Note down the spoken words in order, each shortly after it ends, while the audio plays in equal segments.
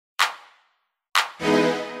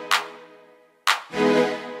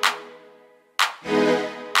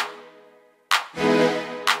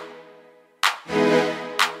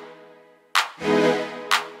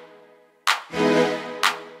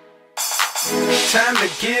Time to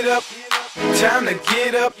get up, time to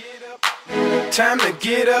get up, time to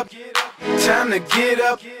get up, time to get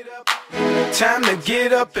up, time to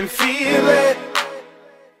get up and feel it.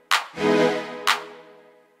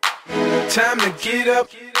 Time to get up,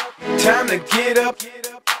 time to get up,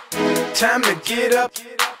 time to get up,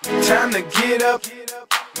 time to get up,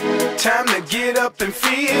 time to get up and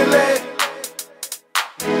feel it.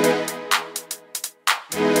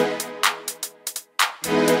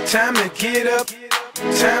 Time to get up,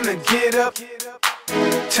 time to get up,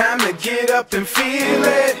 time to get up and feel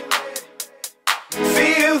it.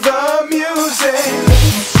 Feel the music.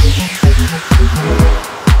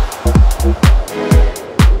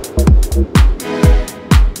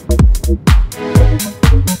 Time to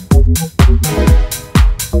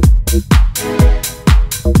get up, time to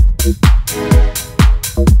get up,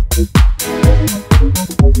 time to get up, time to get up, time to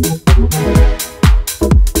get up and feel it. Time to get up,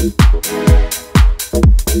 time to get up,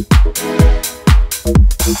 time to get up and feel it. Feel the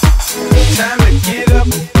music. Time to get up,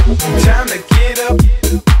 time to get up,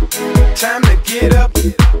 time to get up,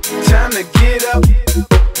 time to get up,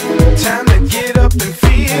 time to get up and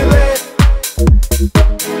feel it.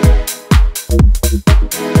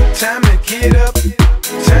 Time to get up,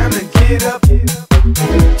 time to get up,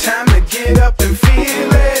 time to get up and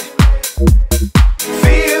feel it.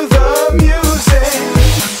 Feel the music.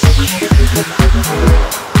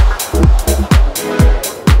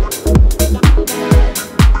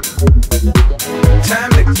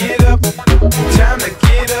 Time to get up, time to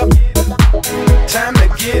get up, time to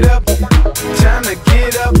get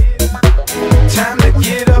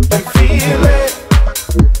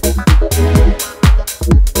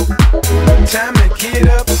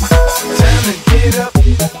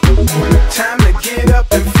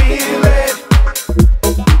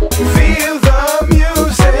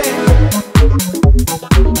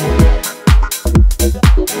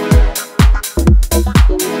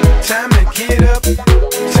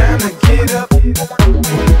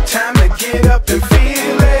up and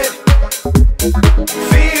feel it.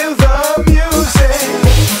 Feel the music.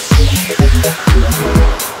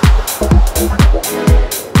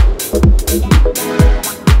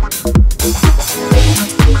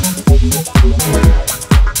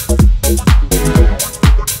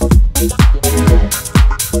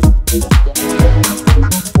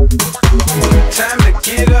 Time to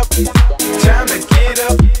get up, time to get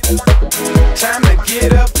up, time to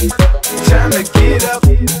get up, time to get up,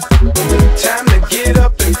 time to get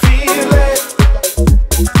up and feel it.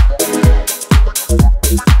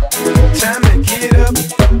 Time to get up,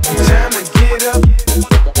 time to get up,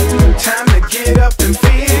 time to get up and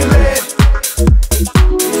feel it.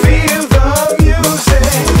 Feel the music.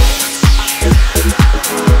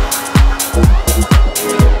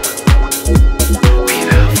 We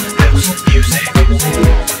love house music.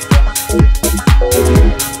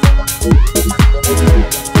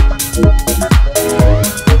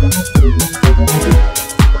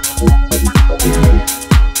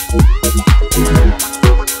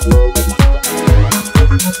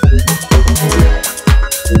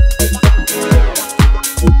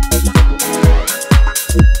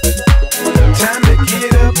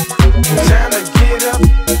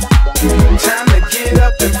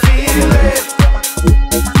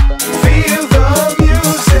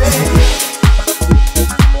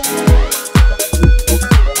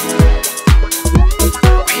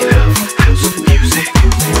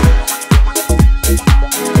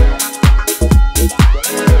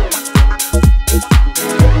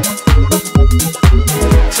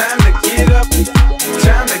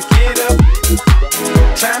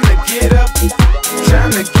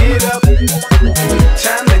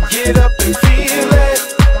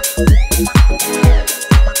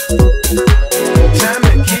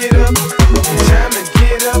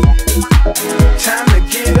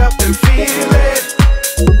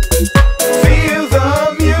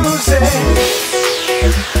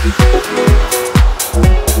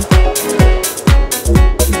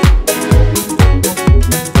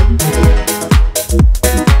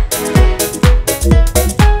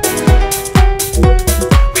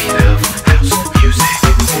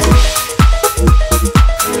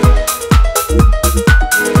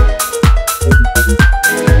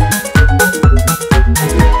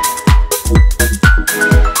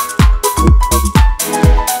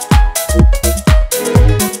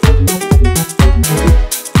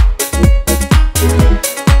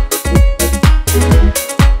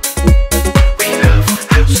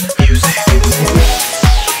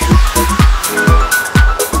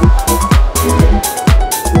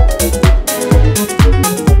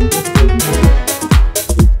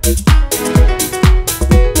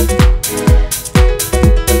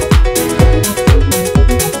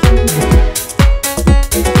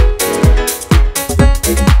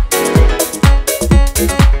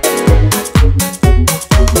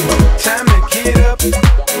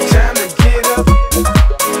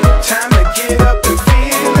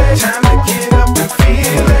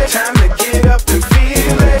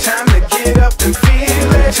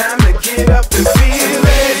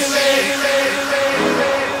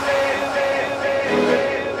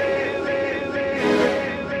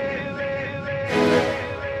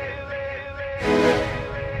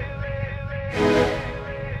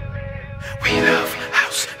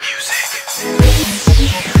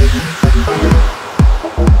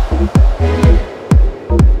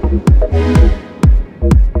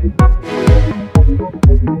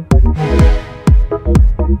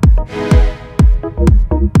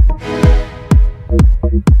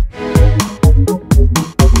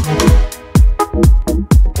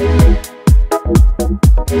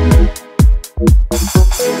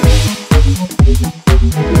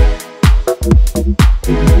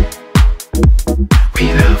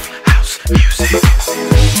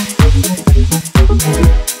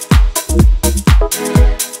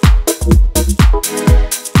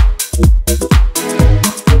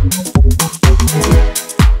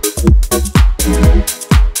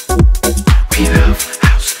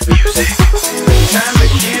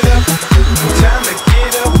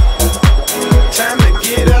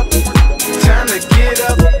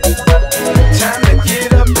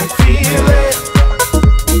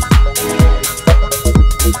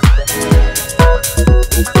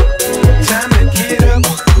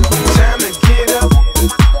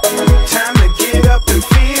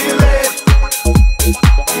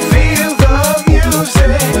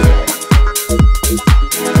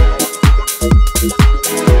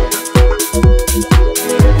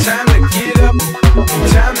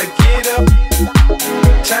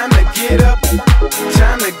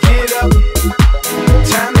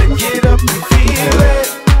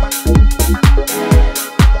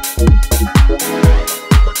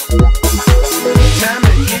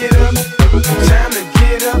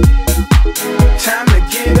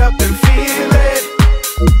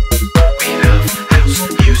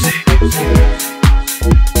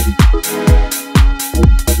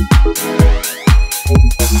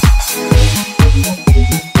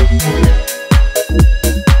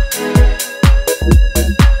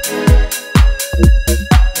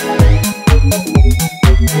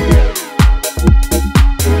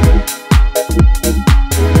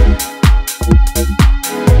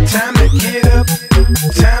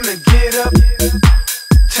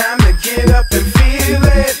 Time to get up and feel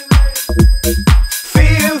it.